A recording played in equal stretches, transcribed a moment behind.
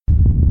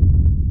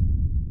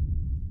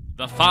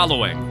The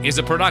following is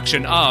a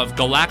production of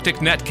Galactic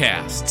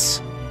Netcasts.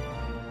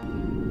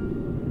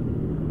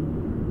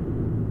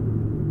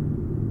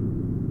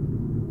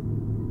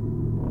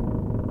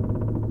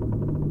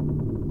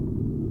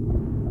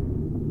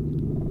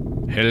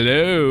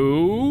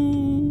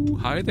 Hello.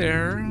 Hi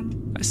there.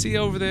 I see you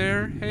over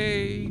there.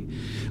 Hey.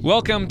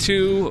 Welcome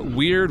to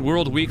Weird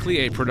World Weekly,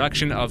 a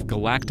production of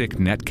Galactic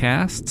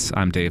Netcasts.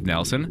 I'm Dave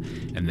Nelson,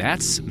 and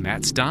that's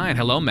Matt Stein.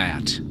 Hello,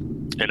 Matt.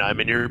 And I'm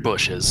in your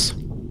bushes.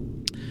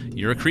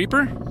 You're a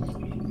creeper?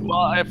 Well,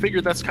 I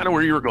figured that's kind of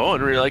where you were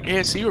going. Where you're like, hey,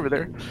 I see you over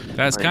there.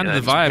 That's kind of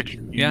the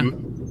vibe. Yeah.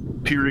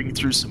 Peering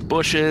through some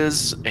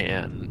bushes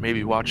and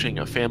maybe watching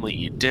a family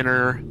eat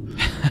dinner.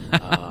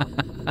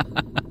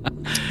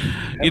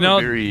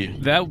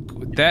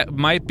 That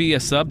might be a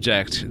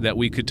subject that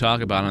we could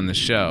talk about on the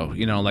show.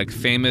 You know, like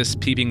famous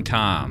peeping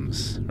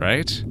toms,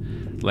 right?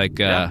 Like,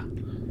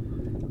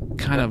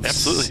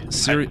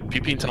 absolutely.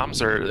 Peeping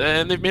toms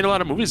and they've made a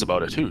lot of movies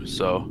about it too.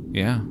 So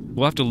yeah,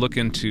 we'll have to look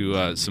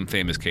into some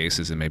famous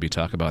cases and maybe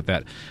talk about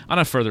that on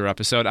a further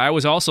episode. I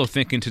was also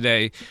thinking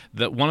today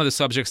that one of the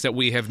subjects that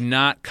we have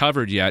not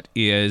covered yet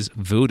is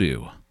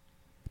voodoo.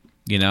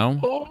 You know?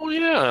 Oh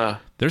yeah.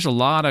 There's a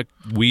lot of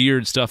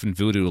weird stuff in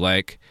voodoo,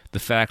 like the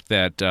fact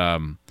that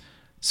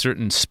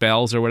certain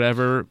spells or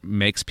whatever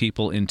makes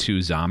people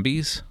into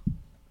zombies.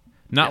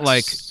 Not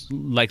Yes.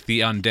 like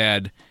the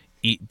undead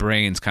eat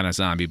brains kind of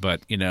zombie,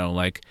 but, you know,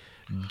 like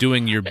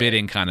doing your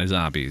bidding kind of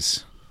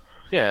zombies.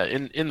 Yeah,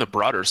 in the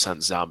broader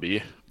sense,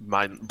 zombie,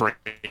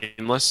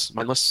 mindless,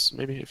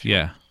 maybe.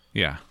 Yeah,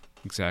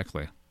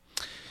 exactly.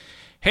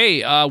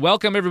 Hey,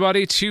 welcome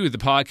everybody to the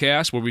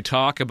podcast where we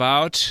talk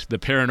about the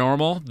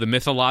paranormal, the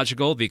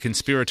mythological, the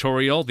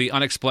conspiratorial, the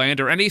unexplained,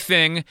 or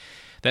anything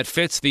that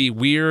fits the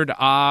weird,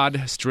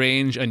 odd,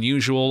 strange,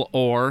 unusual,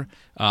 or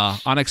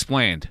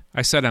unexplained.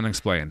 I said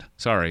unexplained.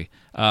 Sorry.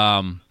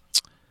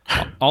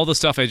 All the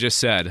stuff I just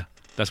said,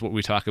 that's what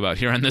we talk about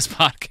here on this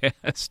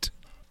podcast.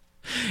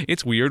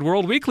 It's Weird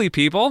World Weekly,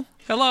 people.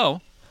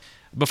 Hello.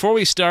 Before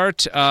we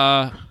start,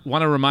 want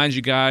to remind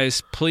you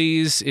guys,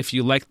 please, if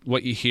you like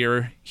what you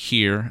hear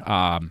here,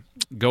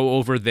 go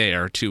over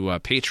there to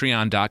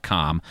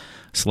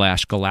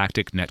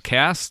patreon.com/Galactic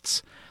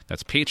Netcasts.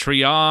 That's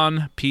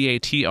Patreon,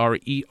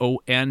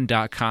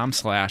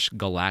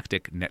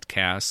 patreon.com/Galactic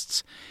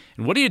Netcasts.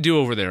 And what do you do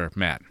over there,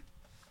 Matt?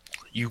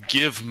 You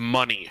give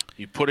money.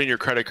 You put in your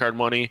credit card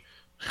money.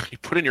 You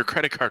put in your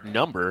credit card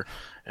number,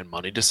 and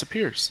money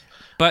disappears.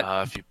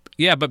 But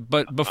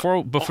but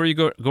before you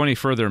go any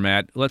further,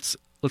 Matt, let's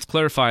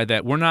clarify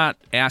that we're not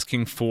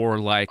asking for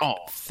like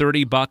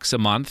 $30 a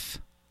month.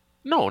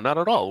 No, not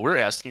at all. We're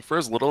asking for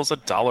as little as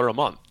 $1 a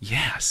month.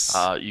 Yes.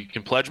 You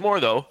can pledge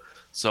more though.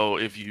 So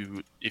if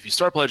you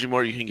start pledging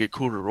more, you can get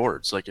cool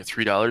rewards. Like at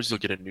 $3, you'll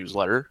get a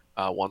newsletter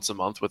once a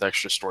month with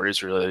extra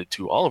stories related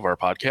to all of our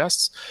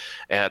podcasts.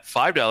 At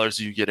 $5,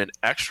 you get an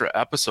extra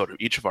episode of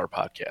each of our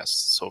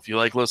podcasts. So if you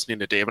like listening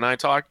to Dave and I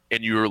talk,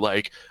 and you're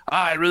like,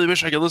 I really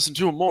wish I could listen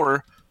to them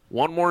more,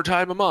 one more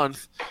time a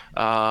month,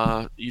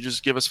 you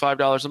just give us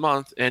 $5 a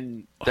month,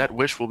 and that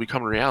wish will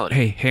become a reality.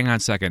 Hey, hang on a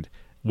second.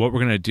 What we're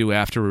going to do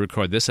after we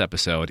record this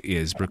episode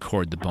is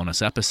record the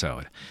bonus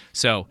episode.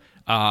 So,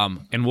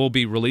 and we'll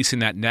be releasing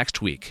that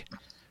next week.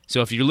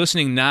 So if you're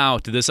listening now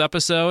to this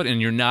episode and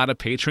you're not a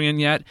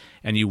Patreon yet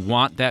and you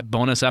want that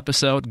bonus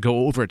episode,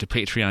 go over to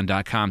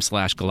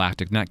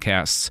patreon.com/Galactic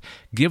Netcasts.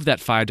 Give that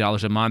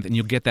 $5 a month and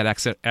you'll get that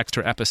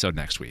extra episode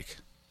next week.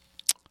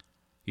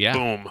 Yeah.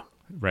 Boom.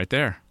 Right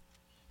there.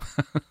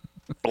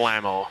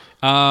 Blammo.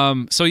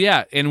 So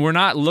yeah, and we're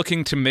not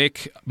looking to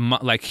make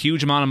like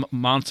huge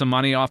amounts of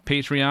money off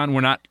Patreon.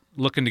 We're not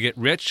looking to get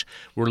rich.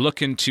 We're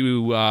looking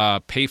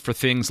to pay for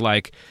things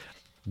like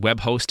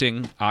web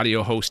hosting,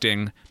 audio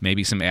hosting,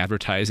 maybe some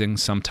advertising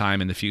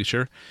sometime in the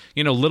future.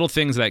 You know, little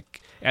things like,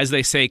 as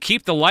they say,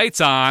 keep the lights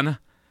on.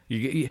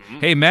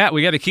 Hey, Matt,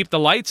 we got to keep the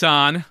lights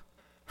on.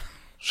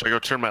 Should I go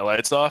turn my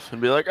lights off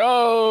and be like,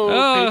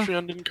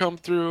 Patreon didn't come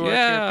through.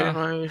 Yeah. I can't pay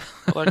my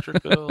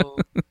electric bill.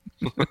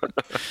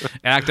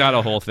 Act out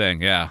a whole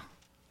thing, yeah.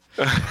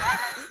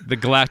 The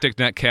Galactic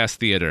Netcast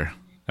Theater.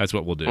 That's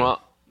what we'll do.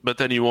 Well, but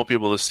then you won't be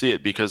able to see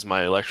it because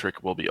my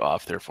electric will be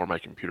off. Therefore, my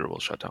computer will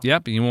shut down.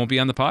 Yep, and you won't be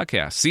on the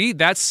podcast. See,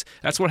 that's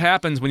what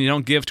happens when you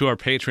don't give to our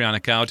Patreon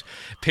account,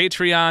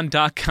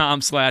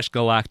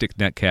 patreon.com/Galactic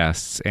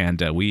Netcasts. And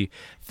we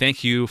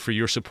thank you for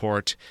your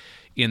support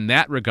in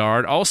that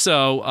regard.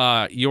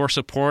 Also, your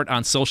support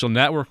on social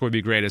network would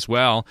be great as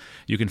well.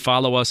 You can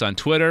follow us on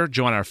Twitter,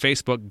 join our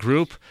Facebook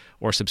group,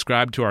 or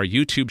subscribe to our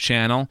YouTube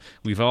channel.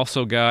 We've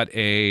also got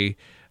a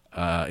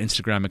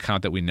Instagram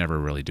account that we never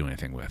really do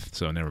anything with,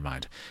 so never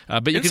mind.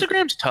 But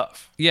Instagram's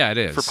tough. Yeah, it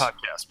is. For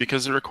podcasts,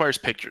 because it requires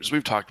pictures.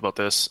 We've talked about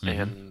this,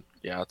 and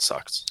yeah, it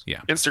sucks.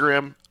 Yeah.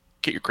 Instagram,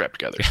 get your crap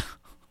together.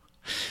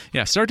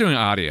 Yeah, start doing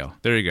audio.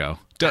 There you go.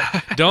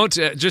 Don't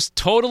just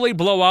totally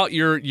blow out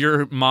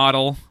your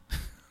model,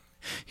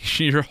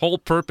 your whole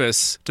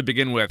purpose to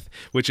begin with,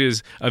 which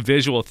is a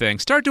visual thing.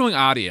 Start doing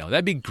audio.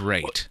 That'd be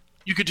great.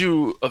 You could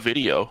do a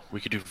video. We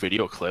could do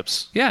video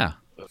clips. Yeah.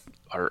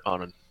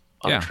 On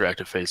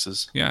unattractive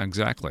faces. Yeah,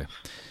 exactly.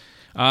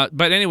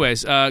 But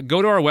anyways,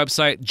 go to our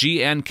website,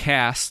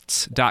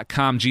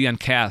 gncasts.com,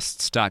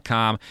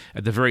 gncasts.com.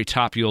 At the very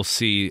top, you'll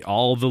see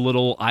all the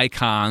little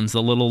icons,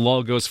 the little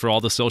logos for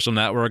all the social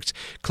networks.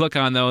 Click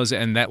on those,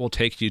 and that will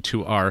take you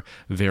to our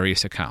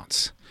various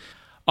accounts.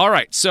 All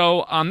right,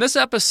 so on this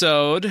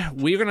episode,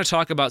 we're going to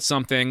talk about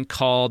something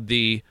called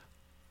the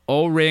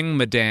Orang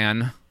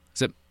Medan.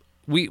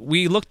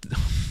 We looked,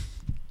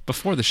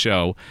 before the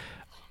show,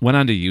 went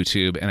onto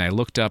YouTube, and I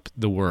looked up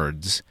the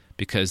words,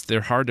 because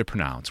they're hard to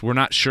pronounce. We're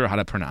not sure how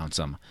to pronounce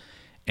them.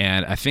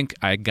 And I think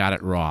I got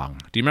it wrong.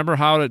 Do you remember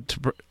how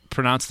to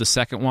pronounce the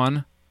second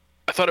one?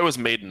 I thought it was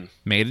Maiden.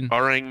 Maiden?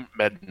 Orang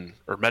Medan.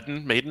 Or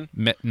Medan? Maiden?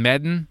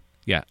 Medan?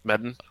 Yeah.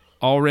 Medan.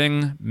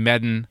 Orang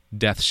Medan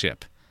Death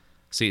Ship.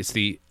 See, it's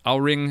the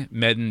Orang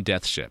Medan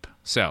Death Ship.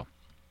 So,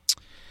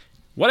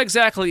 what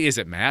exactly is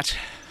it, Matt?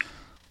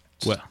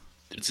 Well,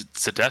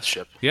 it's a death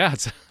ship. Yeah,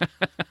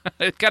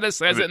 it kind of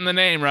says it in the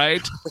name,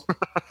 right?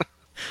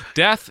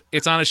 Death,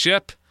 it's on a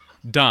ship.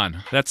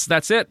 Done.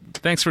 That's it.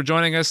 Thanks for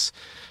joining us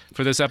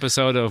for this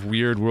episode of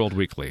Weird World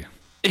Weekly.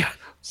 Yeah.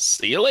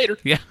 See you later.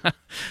 Yeah.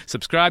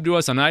 Subscribe to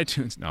us on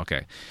iTunes.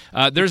 Okay.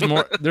 There's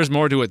more. There's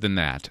more to it than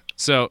that.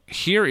 So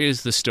here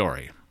is the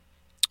story,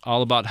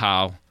 all about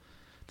how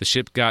the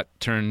ship got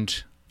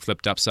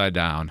flipped upside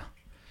down.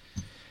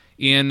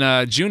 In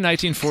June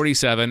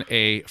 1947,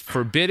 a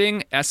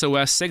forbidding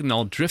SOS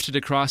signal drifted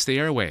across the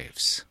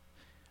airwaves.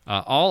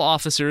 All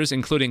officers,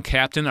 including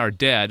captain, are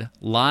dead.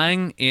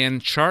 Lying in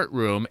chart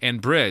room and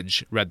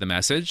bridge, read the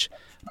message.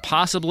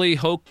 Possibly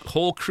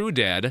whole crew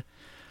dead.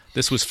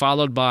 This was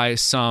followed by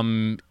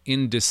some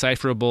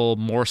indecipherable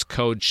Morse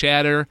code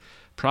chatter,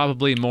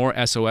 probably more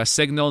SOS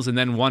signals, and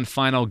then one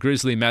final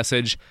grisly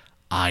message,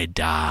 I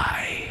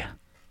die.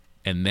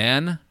 And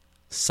then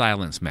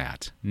silence,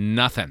 Matt.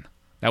 Nothing.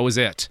 That was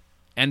it.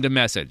 End of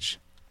message.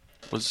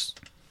 Was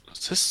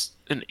this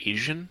an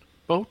Asian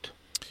boat?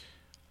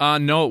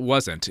 No, it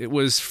wasn't. It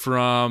was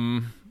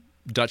from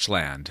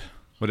Dutchland,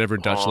 whatever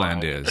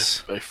Dutchland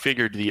is. I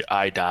figured the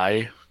I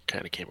die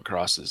kind of came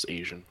across as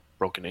Asian,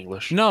 broken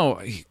English.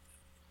 No,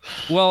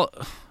 well,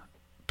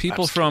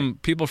 people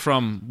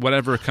from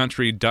whatever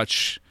country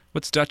Dutch.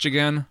 What's Dutch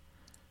again?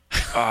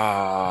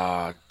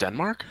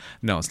 Denmark?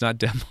 No, it's not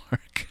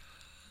Denmark.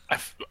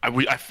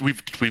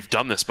 We've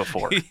done this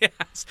before.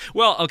 Yes.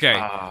 Well,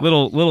 okay.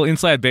 Little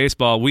inside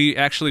baseball. We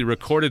actually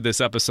recorded this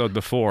episode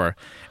before,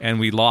 and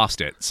we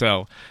lost it.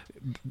 So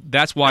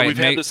that's why we've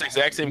had this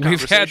exact same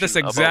conversation. We've had this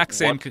exact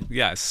same.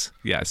 Yes.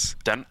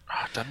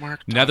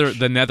 Denmark. The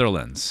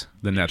Netherlands.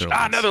 The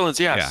Netherlands. Netherlands.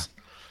 Yes.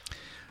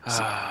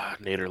 Yeah.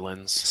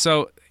 Netherlands.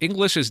 So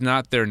English is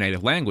not their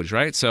native language,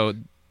 right? So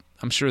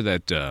I'm sure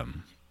that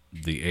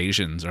the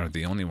Asians aren't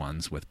the only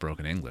ones with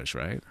broken English,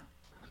 right?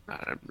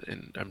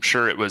 And I'm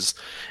sure it was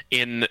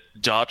in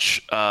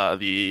Dutch.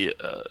 The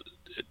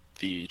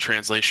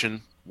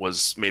translation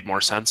was made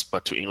more sense,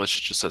 but to English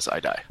it just says "I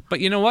die."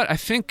 But you know what? I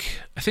think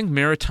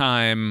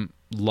maritime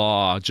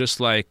law, just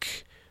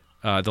like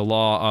the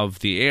law of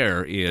the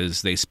air,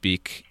 is they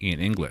speak in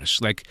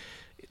English. Like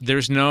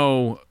there's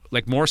no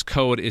Morse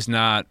code is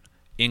not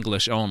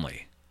English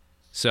only.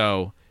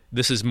 So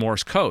this is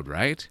Morse code,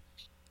 right?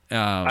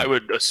 I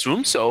would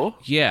assume so.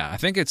 Yeah, I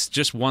think it's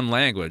just one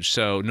language.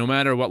 So no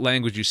matter what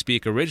language you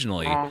speak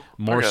originally,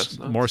 Morse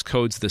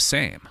code's the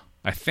same.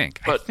 I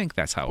think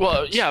that's how.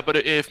 Well, yeah, but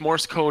if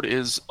Morse code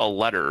is a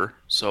letter,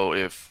 so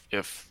if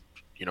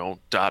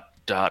dot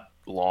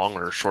long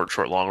or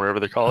short long, whatever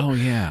they call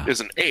it,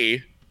 is an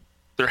A,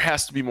 there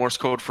has to be Morse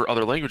code for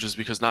other languages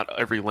because not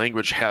every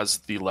language has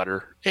the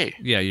letter A.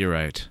 Yeah, you're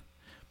right.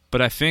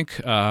 But I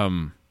think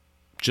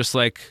just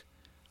like,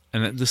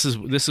 and this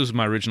was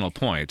my original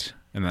point.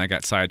 And then I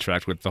got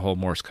sidetracked with the whole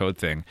Morse code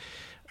thing.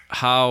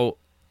 How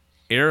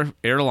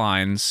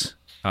airlines,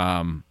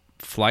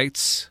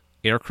 flights,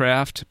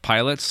 aircraft,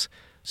 pilots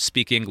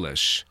speak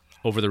English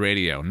over the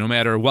radio. No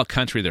matter what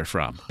country they're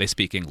from, they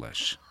speak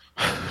English.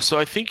 So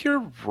I think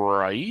you're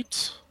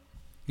right.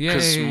 Yeah.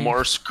 Because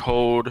Morse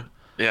code,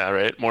 yeah,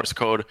 right? Morse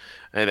code,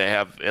 and they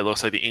have, it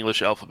looks like the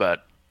English alphabet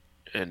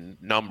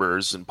and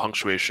numbers and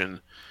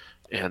punctuation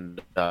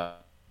and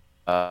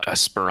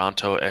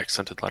Esperanto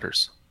accented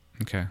letters.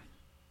 Okay.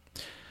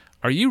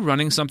 Are you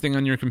running something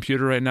on your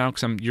computer right now?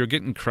 Because you're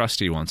getting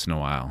crusty once in a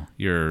while.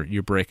 You're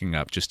breaking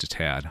up just a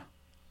tad.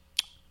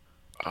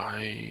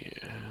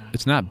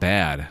 It's not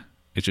bad.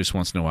 It's just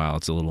once in a while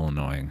it's a little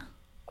annoying.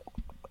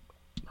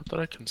 Not that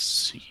I can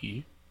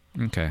see.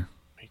 Okay.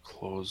 Let me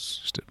close.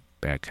 Just a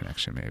bad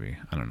connection, maybe.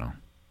 I don't know.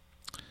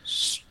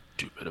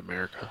 Stupid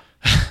America.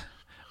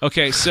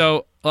 Okay,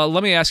 so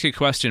let me ask you a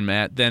question,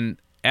 Matt. Then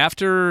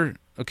after,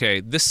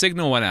 this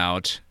signal went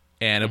out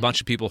and a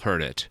bunch of people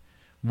heard it.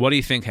 What do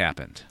you think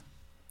happened?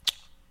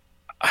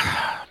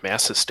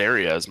 Mass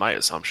hysteria is my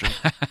assumption.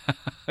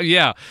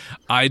 Yeah,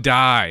 I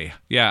die.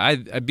 Yeah,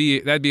 that'd be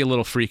a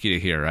little freaky to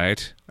hear,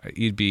 right?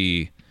 You'd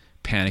be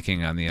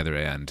panicking on the other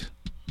end.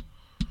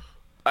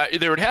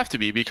 There would have to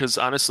be, because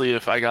honestly,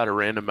 if I got a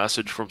random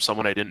message from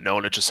someone I didn't know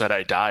and it just said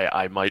I die,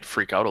 I might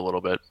freak out a little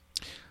bit.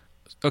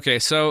 Okay,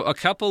 so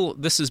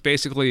this is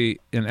basically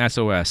an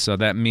SOS, so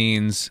that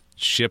means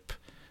ships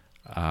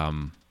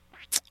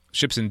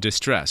in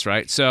distress,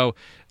 right? So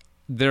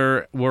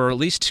there were at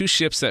least 2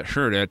 ships that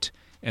heard it,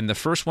 and the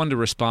first one to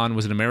respond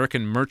was an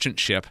American merchant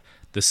ship,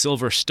 the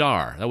Silver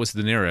Star. That was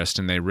the nearest,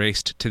 and they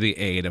raced to the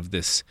aid of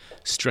this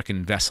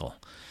stricken vessel.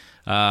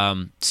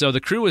 So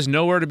the crew was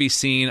nowhere to be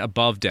seen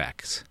above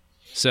decks.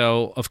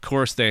 So, of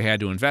course, they had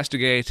to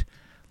investigate.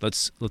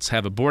 Let's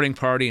have a boarding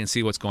party and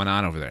see what's going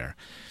on over there.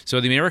 So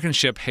the American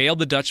ship hailed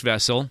the Dutch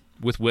vessel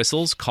with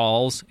whistles,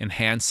 calls, and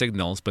hand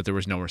signals, but there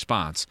was no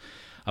response.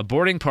 A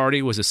boarding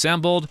party was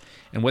assembled,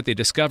 and what they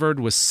discovered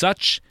was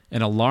such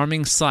an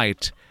alarming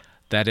sight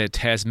that it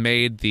has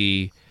made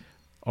the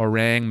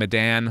Orang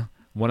Medan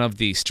one of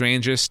the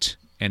strangest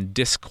and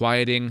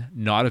disquieting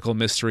nautical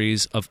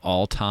mysteries of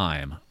all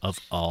time.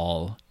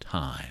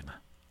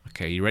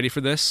 Okay, you ready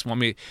for this?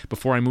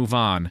 Before I move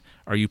on,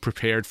 are you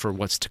prepared for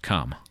what's to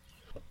come?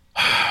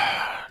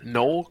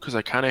 No, because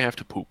I kind of have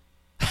to poop.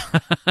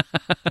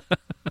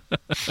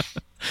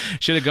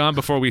 Should have gone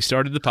before we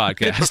started the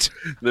podcast.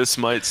 This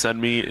might send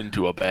me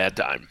into a bad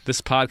time.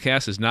 This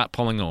podcast is not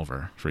pulling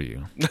over for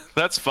you.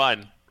 That's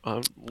fine.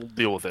 We'll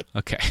deal with it.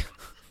 Okay.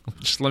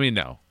 Just let me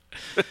know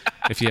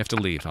if you have to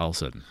leave all of a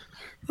sudden.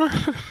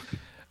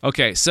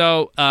 Okay,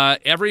 so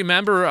every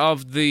member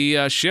of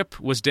the ship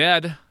was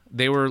dead.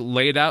 They were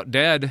laid out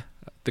dead.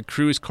 The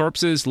crew's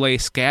corpses lay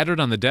scattered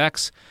on the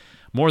decks.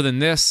 More than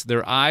this,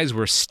 their eyes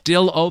were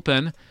still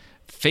open,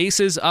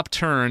 faces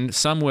upturned,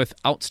 some with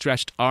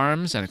outstretched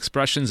arms and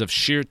expressions of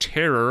sheer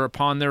terror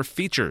upon their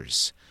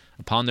features,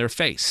 upon their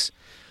face.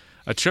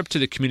 A trip to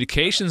the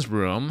communications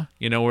room,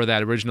 where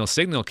that original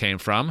signal came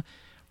from,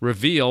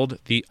 revealed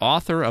the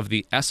author of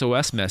the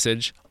SOS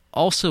message,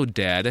 also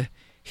dead,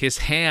 his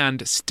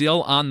hand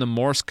still on the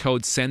Morse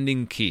code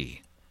sending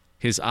key,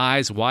 his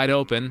eyes wide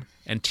open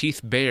and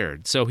teeth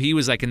bared. So he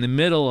was in the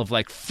middle of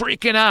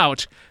freaking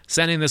out,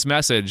 sending this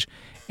message,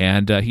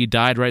 and he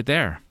died right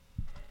there.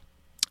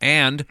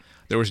 And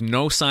there was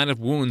no sign of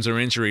wounds or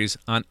injuries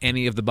on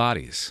any of the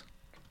bodies.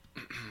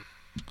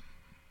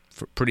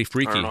 Pretty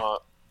freaky. I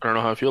don't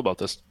know how I feel about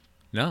this.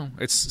 No,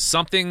 it's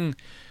something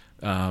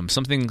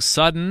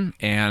sudden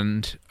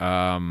and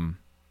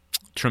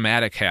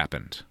traumatic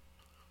happened.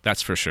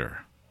 That's for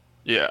sure.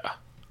 Yeah.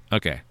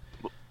 Okay.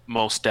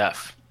 Most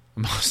deaf.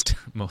 Most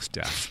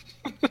deaf.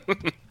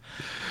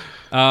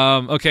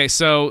 Okay,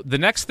 so the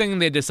next thing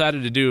they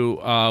decided to do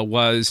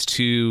was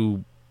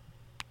to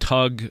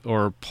tug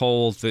or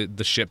pull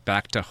the ship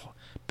back to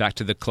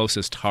the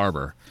closest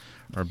harbor,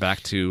 or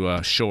back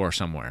to shore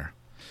somewhere.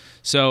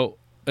 So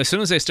as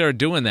soon as they started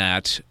doing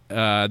that,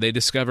 they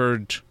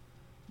discovered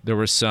there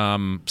was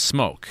some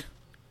smoke,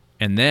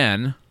 and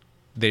then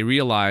they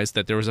realized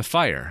that there was a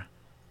fire,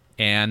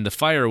 and the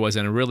fire was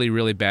in a really,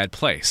 really bad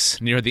place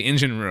near the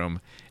engine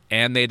room,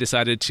 and they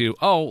decided to,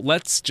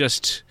 let's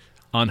just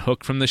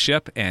unhook from the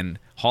ship and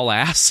haul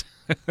ass.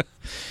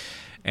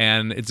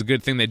 And it's a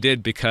good thing they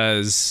did,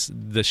 because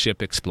the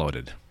ship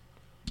exploded.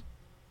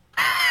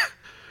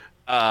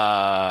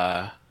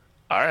 All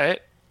right.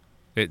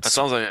 It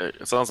sounds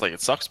like it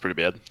sucks pretty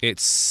bad.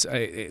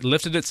 It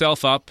lifted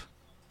itself up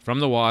from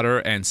the water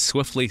and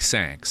swiftly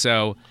sank.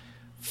 So,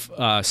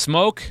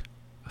 smoke,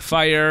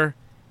 fire,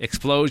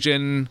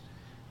 explosion.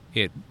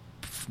 It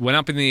went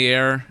up in the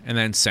air and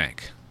then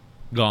sank.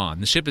 Gone.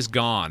 The ship is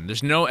gone.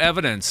 There's no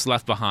evidence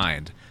left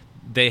behind.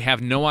 They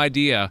have no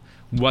idea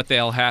what the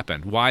hell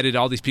happened. Why did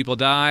all these people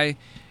die,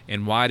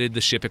 and why did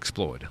the ship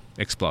explode?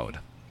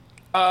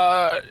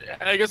 I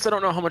guess I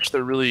don't know how much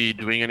they're really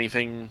doing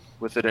anything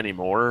with it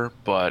anymore,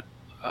 but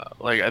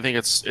I think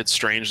it's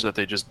strange that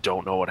they just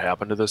don't know what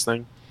happened to this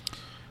thing.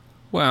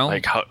 Well,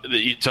 how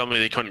you tell me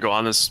they couldn't go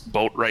on this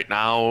boat right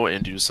now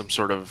and do some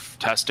sort of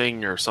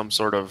testing or some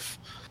sort of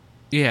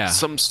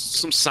some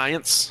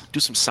science,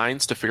 do some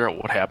science to figure out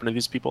what happened to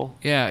these people.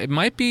 Yeah, it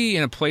might be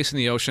in a place in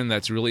the ocean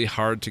that's really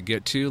hard to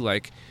get to,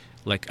 like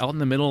out in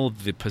the middle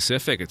of the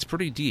Pacific. It's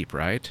pretty deep,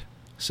 right?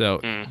 So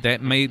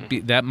that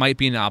might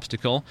be an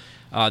obstacle.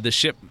 The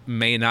ship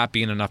may not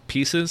be in enough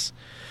pieces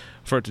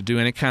for it to do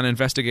any kind of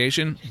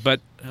investigation. But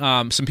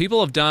some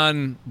people have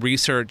done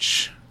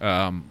research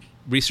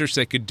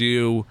they could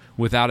do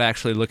without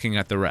actually looking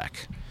at the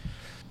wreck.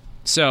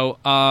 So,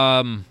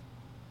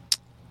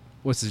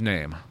 what's his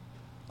name?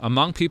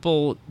 Among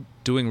people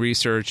doing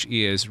research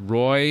is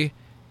Roy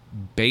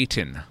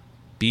Bainton,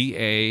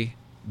 Bainton,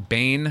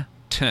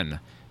 Bainton.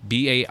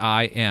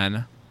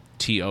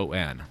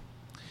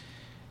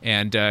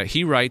 And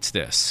he writes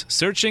this: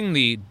 searching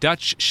the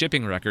Dutch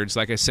shipping records,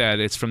 like I said,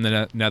 it's from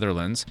the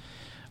Netherlands,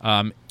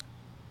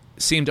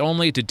 seemed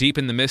only to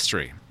deepen the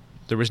mystery.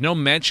 There was no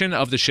mention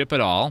of the ship at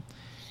all,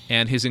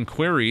 and his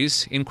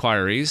inquiries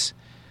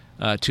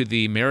to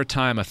the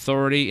Maritime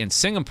Authority in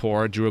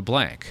Singapore drew a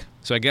blank.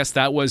 So I guess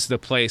that was the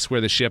place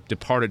where the ship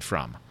departed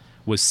from,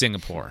 was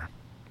Singapore.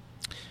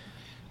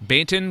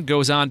 Bainton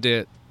goes on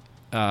to,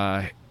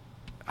 how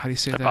do you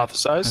say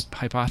hypothesize? that?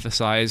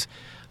 Hypothesize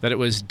that it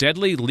was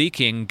deadly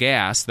leaking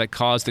gas that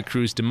caused the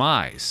crew's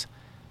demise.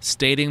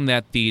 stating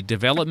that the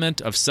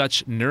development of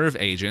such nerve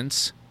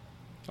agents...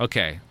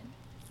 Okay,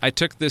 I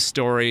took this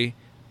story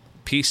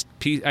piece.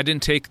 I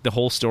didn't take the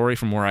whole story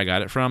from where I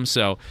got it from,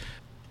 so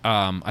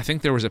I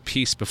think there was a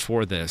piece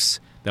before this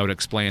that would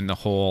explain the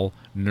whole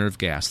nerve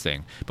gas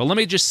thing. But let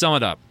me just sum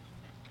it up,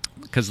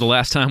 because the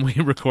last time we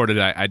recorded,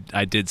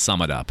 I did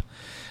sum it up.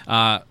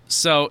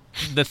 So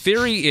the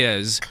theory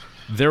is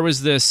there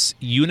was this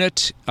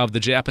unit of the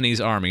Japanese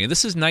army, and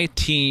this is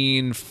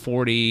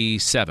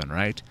 1947,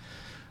 right?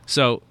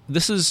 So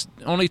this is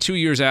only 2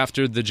 years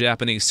after the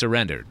Japanese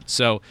surrendered.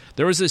 So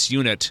there was this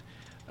unit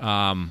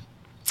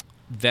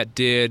that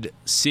did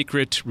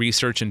secret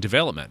research and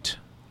development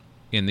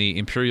in the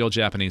Imperial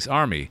Japanese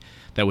Army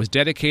that was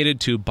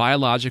dedicated to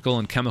biological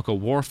and chemical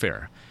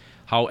warfare.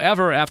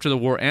 However, after the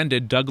war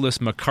ended,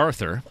 Douglas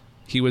MacArthur,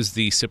 he was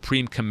the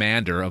supreme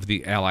commander of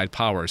the Allied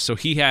powers, so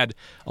he had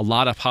a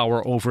lot of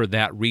power over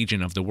that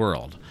region of the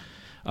world.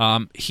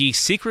 He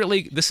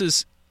secretly, this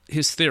is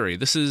his theory,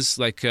 this is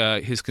like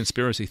his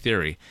conspiracy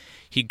theory,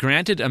 he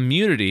granted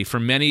immunity for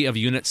many of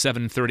Unit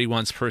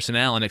 731's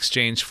personnel in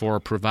exchange for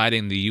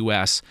providing the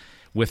U.S.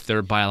 with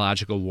their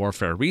biological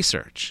warfare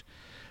research.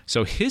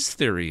 So his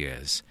theory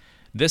is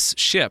this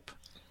ship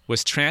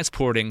was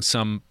transporting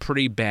some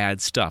pretty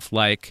bad stuff,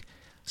 like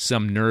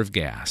some nerve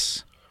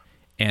gas,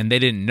 and they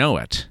didn't know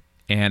it.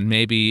 And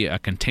maybe a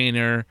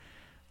container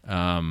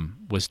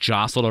was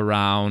jostled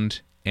around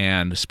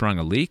and sprung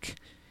a leak,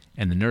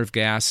 and the nerve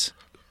gas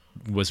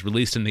was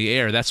released in the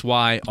air. That's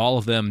why all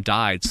of them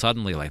died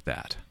suddenly like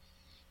that,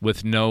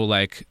 with no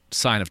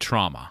sign of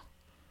trauma.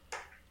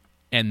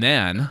 And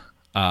then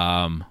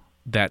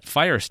that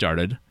fire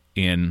started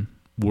in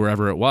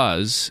wherever it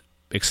was.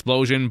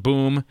 Explosion,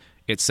 boom,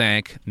 it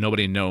sank.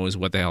 Nobody knows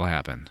what the hell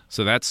happened.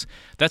 So that's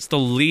the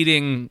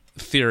leading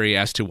theory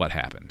as to what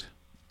happened.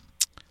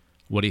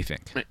 What do you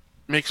think? It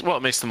makes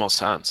the most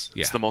sense.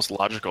 Yeah. It's the most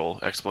logical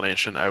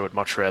explanation. I would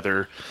much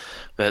rather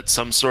that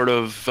some sort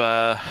of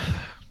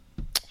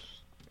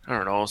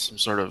some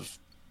sort of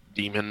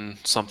demon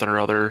something or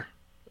other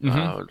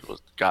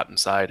got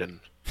inside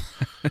and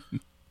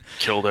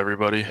killed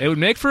everybody. It would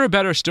make for a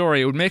better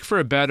story. It would make for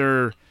a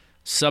better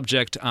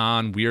subject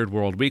on Weird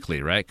World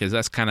Weekly, right? Because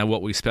that's kind of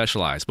what we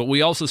specialize. But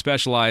we also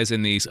specialize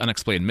in these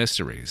unexplained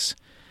mysteries.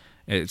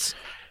 It's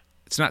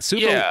not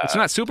super. Yeah, it's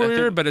not super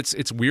weird, but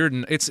it's weird,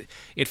 and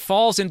it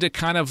falls into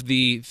kind of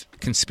the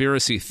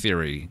conspiracy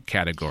theory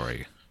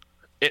category.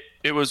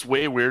 It was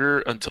way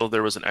weirder until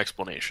there was an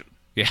explanation.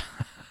 Yeah.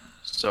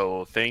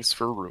 So thanks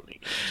for ruining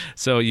it.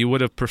 So you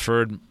would have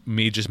preferred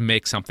me just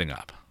make something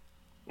up.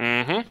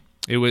 Mm-hmm.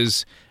 It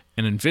was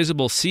an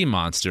invisible sea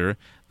monster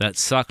that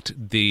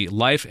sucked the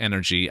life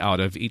energy out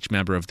of each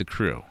member of the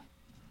crew.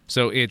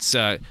 So it's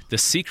the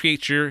sea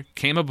creature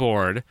came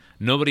aboard,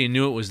 nobody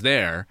knew it was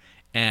there,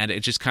 and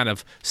it just kind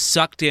of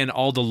sucked in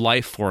all the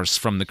life force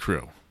from the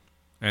crew.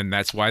 And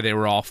that's why they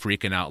were all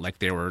freaking out, like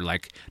they were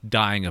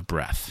dying of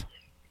breath.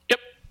 Yep.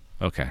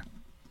 Okay.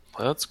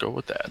 Let's go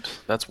with that.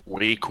 That's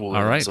way cooler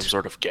All right. than some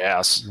sort of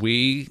gas.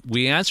 We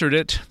answered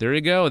it. There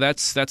you go.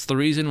 That's the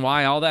reason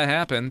why all that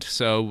happened.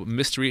 So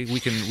mystery, we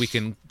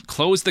can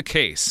close the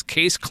case.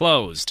 Case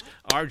closed.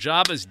 Our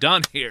job is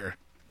done here.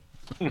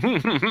 We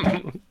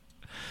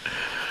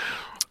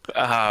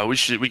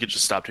could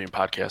just stop doing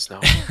podcasts now.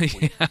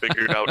 We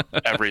figured out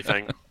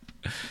everything.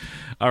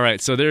 All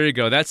right, so there you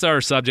go. That's our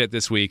subject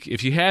this week.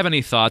 If you have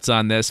any thoughts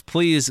on this,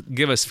 please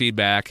give us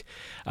feedback.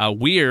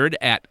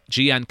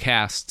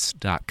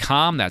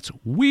 Weird@gncasts.com. That's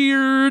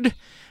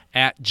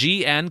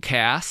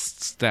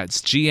weird@gncasts.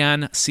 That's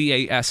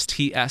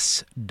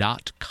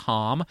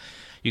GNCASTS.com.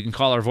 You can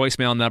call our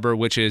voicemail number,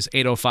 which is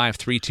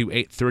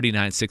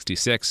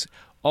 805-328-3966.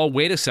 Oh,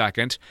 wait a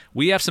second.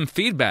 We have some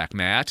feedback,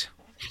 Matt.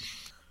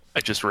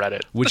 I just read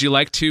it. Would you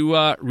like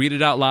to read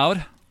it out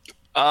loud?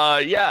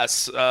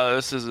 Yes.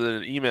 This is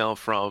an email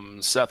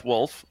from Seth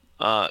Wolf.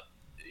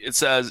 It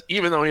says,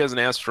 even though he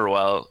hasn't asked for a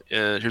while,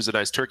 here's a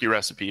nice turkey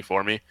recipe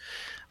for me.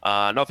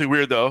 Nothing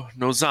weird, though.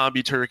 No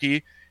zombie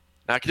turkey.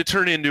 Not going to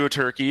turn into a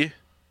turkey.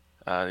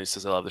 He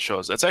says, I love the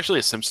shows. That's actually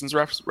a Simpsons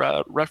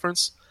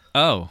reference.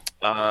 Oh.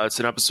 It's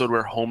an episode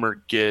where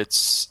Homer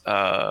gets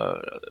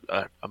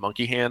a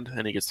monkey hand,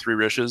 and he gets 3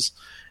 wishes,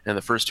 and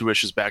the first 2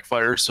 wishes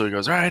backfire. So he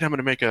goes, all right, I'm going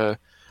to make a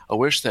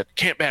wish that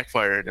can't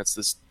backfire, and it's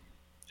this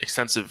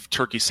extensive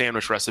turkey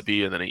sandwich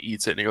recipe, and then he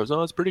eats it and he goes,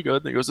 oh, it's pretty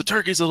good. And he goes, the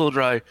turkey's a little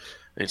dry. And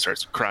he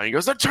starts crying. He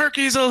goes, the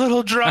turkey's a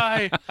little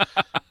dry.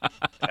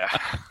 Yeah.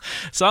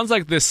 Sounds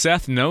like this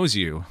Seth knows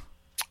you.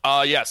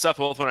 Yeah, Seth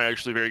Wolf and I are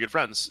actually very good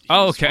friends. He's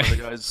okay. one of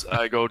the guys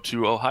I go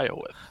to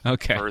Ohio with.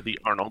 Okay. For the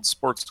Arnold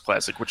Sports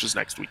Classic, which is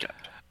next weekend.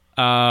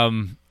 I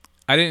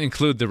didn't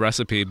include the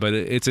recipe, but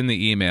it's in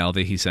the email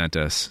that he sent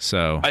us.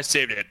 So I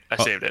saved it.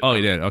 Oh,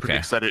 you did? Okay. Pretty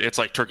excited. It's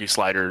like turkey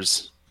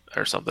sliders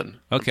or something.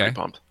 Okay. I'm pretty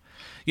pumped.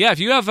 Yeah, if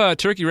you have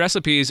turkey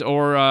recipes,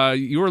 or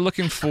you were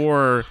looking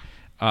for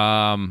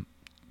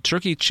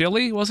turkey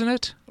chili, wasn't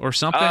it? Or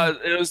something?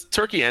 It was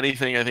turkey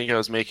anything. I think I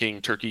was making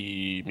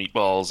turkey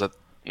meatballs at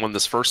when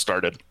this first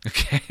started.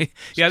 Okay.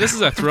 Yeah, this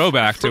is a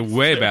throwback to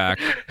way back.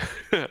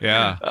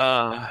 Yeah.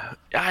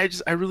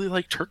 I really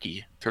like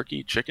turkey,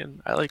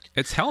 chicken.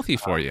 It's healthy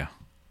for you.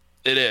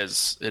 It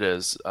is.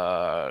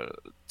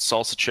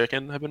 Salsa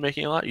chicken I've been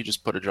making a lot. You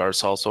just put a jar of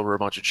salsa over a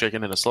bunch of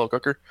chicken in a slow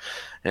cooker,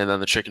 and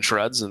then the chicken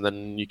shreds, and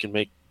then you can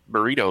make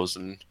burritos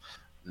and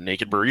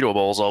naked burrito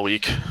bowls all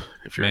week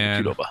if you're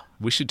in Qdoba.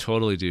 We should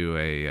totally do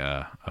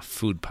a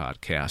food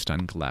podcast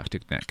on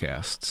Galactic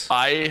Netcasts.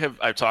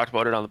 I've talked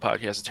about it on the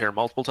podcast at Terra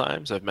multiple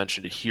times. I've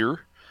mentioned it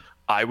here.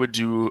 I would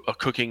do a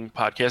cooking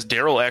podcast.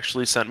 Daryl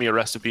actually sent me a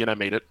recipe and I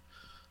made it.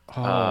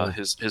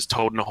 His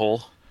toad in a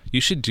hole. You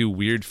should do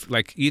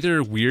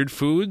either weird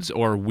foods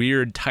or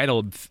weird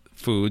titled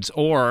foods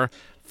or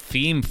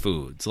theme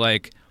foods,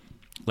 like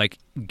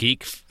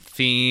geek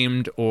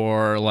themed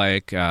or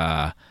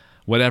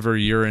whatever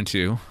you're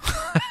into.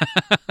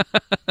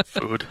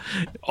 Food.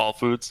 All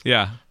foods.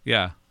 Yeah.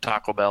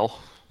 Taco Bell.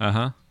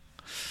 Uh-huh.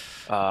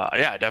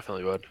 Yeah, I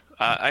definitely would.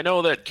 I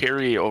know that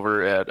Carrie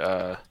over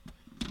at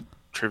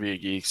Trivia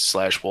Geeks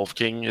 / Wolf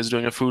King is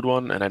doing a food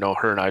one, and I know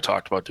her and I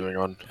talked about doing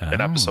an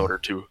episode or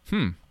two.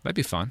 That'd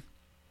be fun.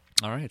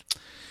 All right.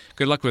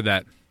 Good luck with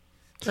that.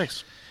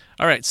 Thanks.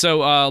 All right. So,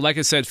 like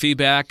I said,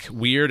 feedback,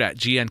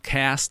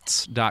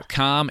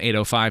 weird@gncasts.com,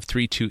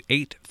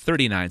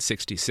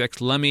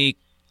 805-328-3966. Let me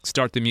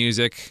start the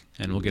music,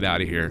 and we'll get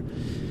out of here. Do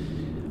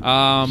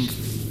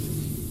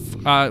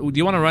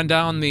you want to run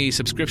down the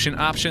subscription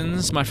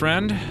options, my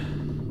friend?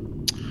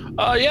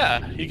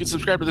 Yeah. You can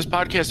subscribe to this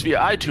podcast via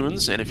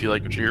iTunes, and if you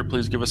like what you hear,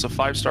 please give us a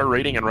 5-star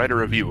rating and write a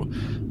review.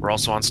 We're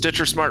also on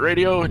Stitcher Smart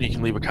Radio, and you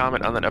can leave a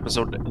comment on that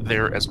episode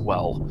there as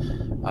well.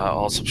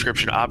 All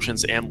subscription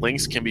options and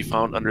links can be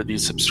found under the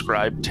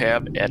subscribe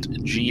tab at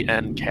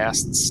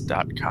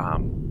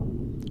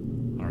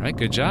gncasts.com. All right.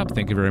 Good job.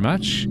 Thank you very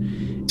much.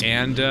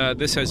 And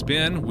this has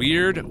been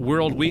Weird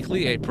World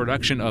Weekly, a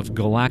production of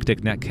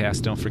Galactic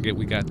Netcast. Don't forget,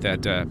 we got that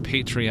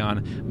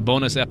Patreon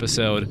bonus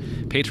episode,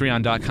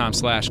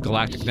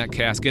 patreon.com/Galactic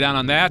Netcast. Get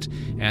on that,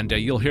 and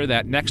you'll hear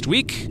that next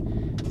week.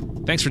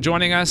 Thanks for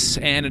joining us,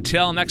 and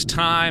until next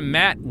time,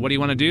 Matt, what do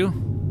you want to do?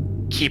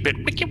 Keep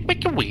it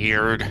wicked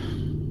weird.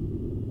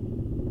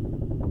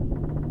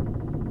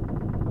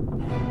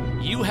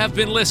 You have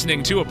been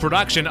listening to a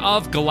production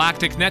of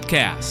Galactic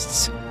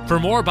Netcasts. For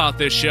more about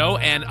this show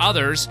and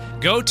others,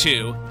 go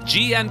to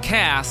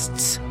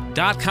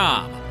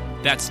gncasts.com.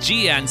 That's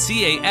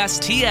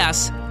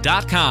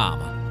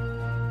GNCASTS.com.